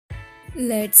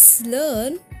Let's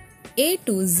learn A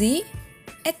to Z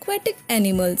aquatic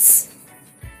animals.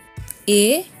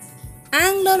 A.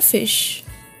 Anglerfish.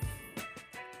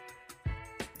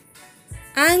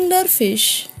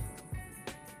 Anglerfish.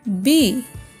 B.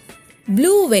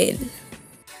 Blue whale.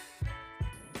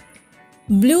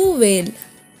 Blue whale.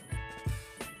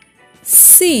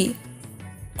 C.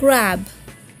 Crab.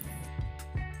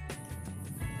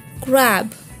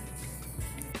 Crab.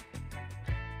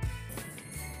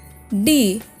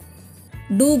 D.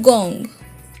 Dugong.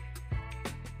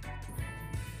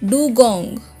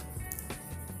 Dugong.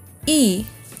 E.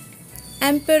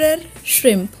 Emperor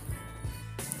shrimp.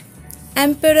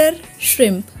 Emperor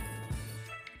shrimp.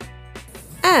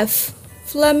 F.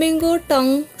 Flamingo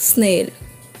tongue snail.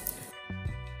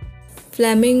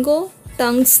 Flamingo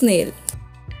tongue snail.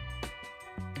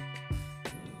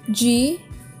 G.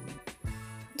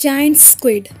 Giant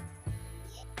squid.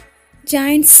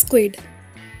 Giant squid.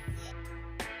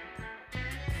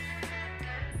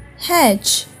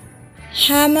 H.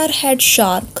 Hammerhead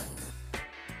shark.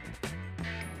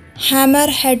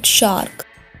 Hammerhead shark.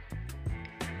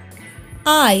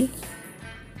 I.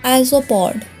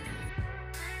 Isopod.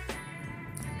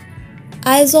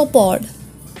 Isopod.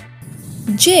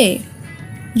 J.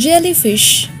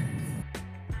 Jellyfish.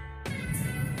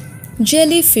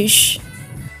 Jellyfish.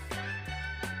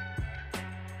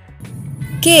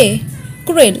 K.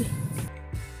 Krill.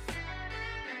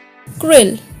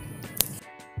 Krill.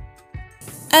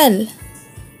 L.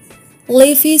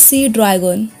 Leafy sea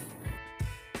dragon.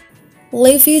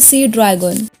 Leafy sea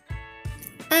dragon.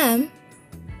 M.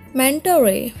 Manta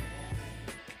ray.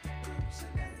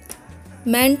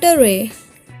 Manta ray.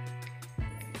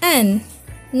 N.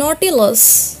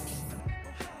 Nautilus.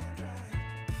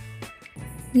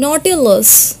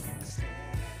 Nautilus.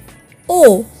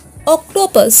 O.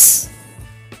 Octopus.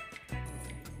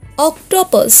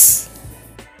 Octopus.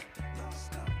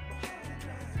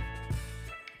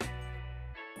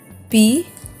 P.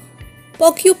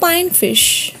 Porcupine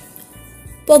fish.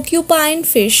 Porcupine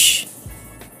fish.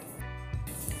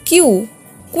 Q.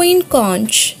 Queen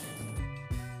conch.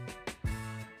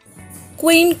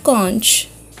 Queen conch.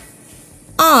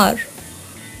 R.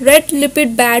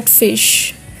 Red-lipped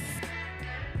batfish.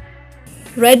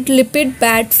 Red-lipped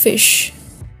batfish.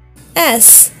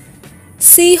 S.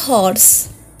 Seahorse.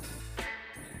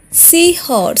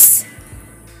 Seahorse.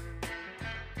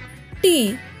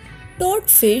 T.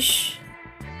 Toadfish.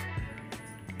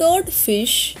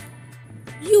 Toadfish.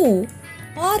 U.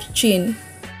 Urchin.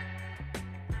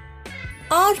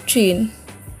 Urchin.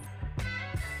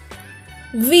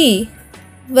 V.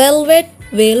 Velvet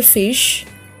whalefish.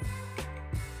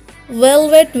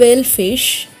 Velvet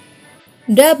whalefish.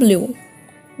 W.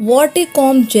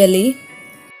 Watercomb jelly.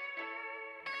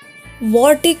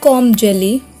 Watercomb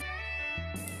jelly.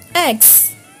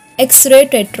 X. X-ray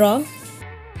tetra.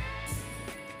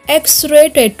 X-ray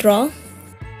tetra.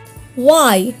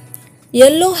 Y.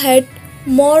 Yellowhead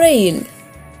moray.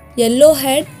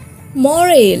 Yellowhead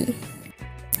moray.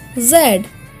 Z.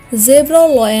 Zebra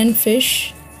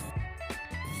lionfish.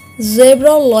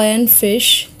 Zebra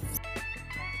lionfish.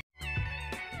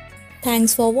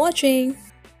 Thanks for watching.